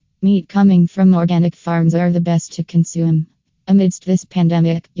Meat coming from organic farms are the best to consume. Amidst this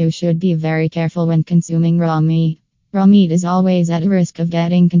pandemic, you should be very careful when consuming raw meat. Raw meat is always at risk of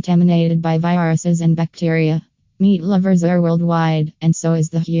getting contaminated by viruses and bacteria. Meat lovers are worldwide, and so is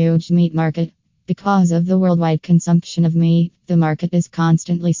the huge meat market. Because of the worldwide consumption of meat, the market is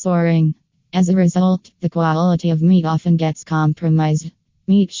constantly soaring. As a result, the quality of meat often gets compromised.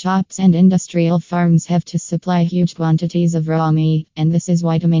 Meat shops and industrial farms have to supply huge quantities of raw meat, and this is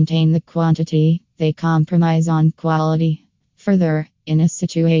why, to maintain the quantity, they compromise on quality. Further, in a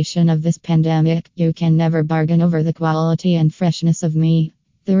situation of this pandemic, you can never bargain over the quality and freshness of meat.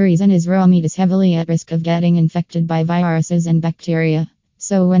 The reason is raw meat is heavily at risk of getting infected by viruses and bacteria.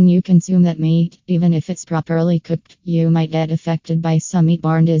 So when you consume that meat, even if it's properly cooked, you might get affected by some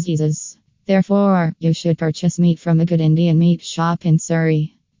meat-borne diseases. Therefore, you should purchase meat from a good Indian meat shop in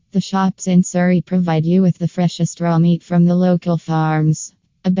Surrey. The shops in Surrey provide you with the freshest raw meat from the local farms.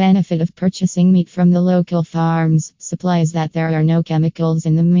 A benefit of purchasing meat from the local farms supplies that there are no chemicals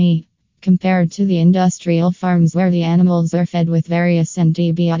in the meat. Compared to the industrial farms where the animals are fed with various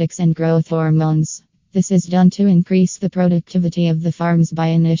antibiotics and growth hormones. This is done to increase the productivity of the farms by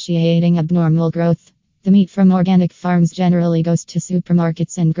initiating abnormal growth. The meat from organic farms generally goes to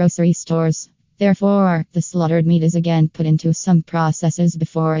supermarkets and grocery stores. Therefore, the slaughtered meat is again put into some processes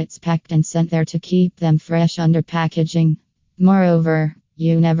before it's packed and sent there to keep them fresh under packaging. Moreover,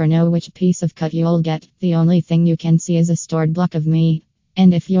 you never know which piece of cut you'll get. The only thing you can see is a stored block of meat.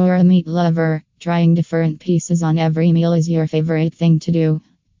 And if you're a meat lover, trying different pieces on every meal is your favorite thing to do.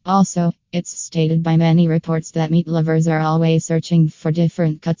 Also, it's stated by many reports that meat lovers are always searching for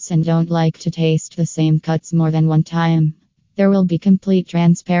different cuts and don't like to taste the same cuts more than one time. There will be complete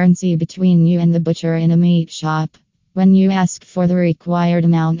transparency between you and the butcher in a meat shop. When you ask for the required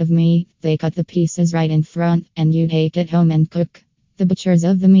amount of meat, they cut the pieces right in front and you take it home and cook. The butchers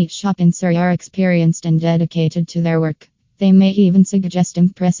of the meat shop in Surrey are experienced and dedicated to their work. They may even suggest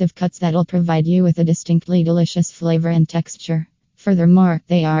impressive cuts that'll provide you with a distinctly delicious flavor and texture. Furthermore,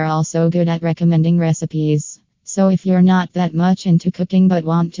 they are also good at recommending recipes. So if you're not that much into cooking but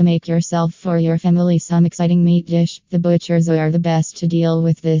want to make yourself or your family some exciting meat dish, the butchers are the best to deal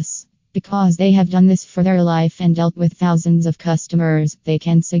with this. Because they have done this for their life and dealt with thousands of customers, they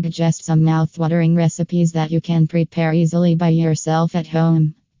can suggest some mouth-watering recipes that you can prepare easily by yourself at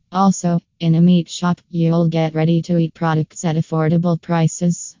home. Also, in a meat shop, you'll get ready-to-eat products at affordable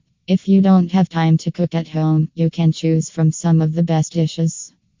prices. If you don't have time to cook at home, you can choose from some of the best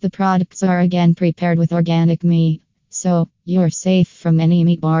dishes. The products are again prepared with organic meat, so you're safe from any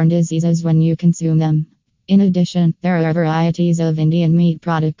meat-borne diseases when you consume them. In addition, there are varieties of Indian meat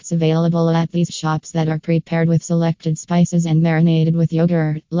products available at these shops that are prepared with selected spices and marinated with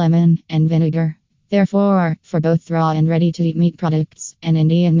yogurt, lemon, and vinegar. Therefore, for both raw and ready-to-eat meat products, an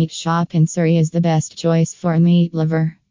Indian meat shop in Surrey is the best choice for a meat lover.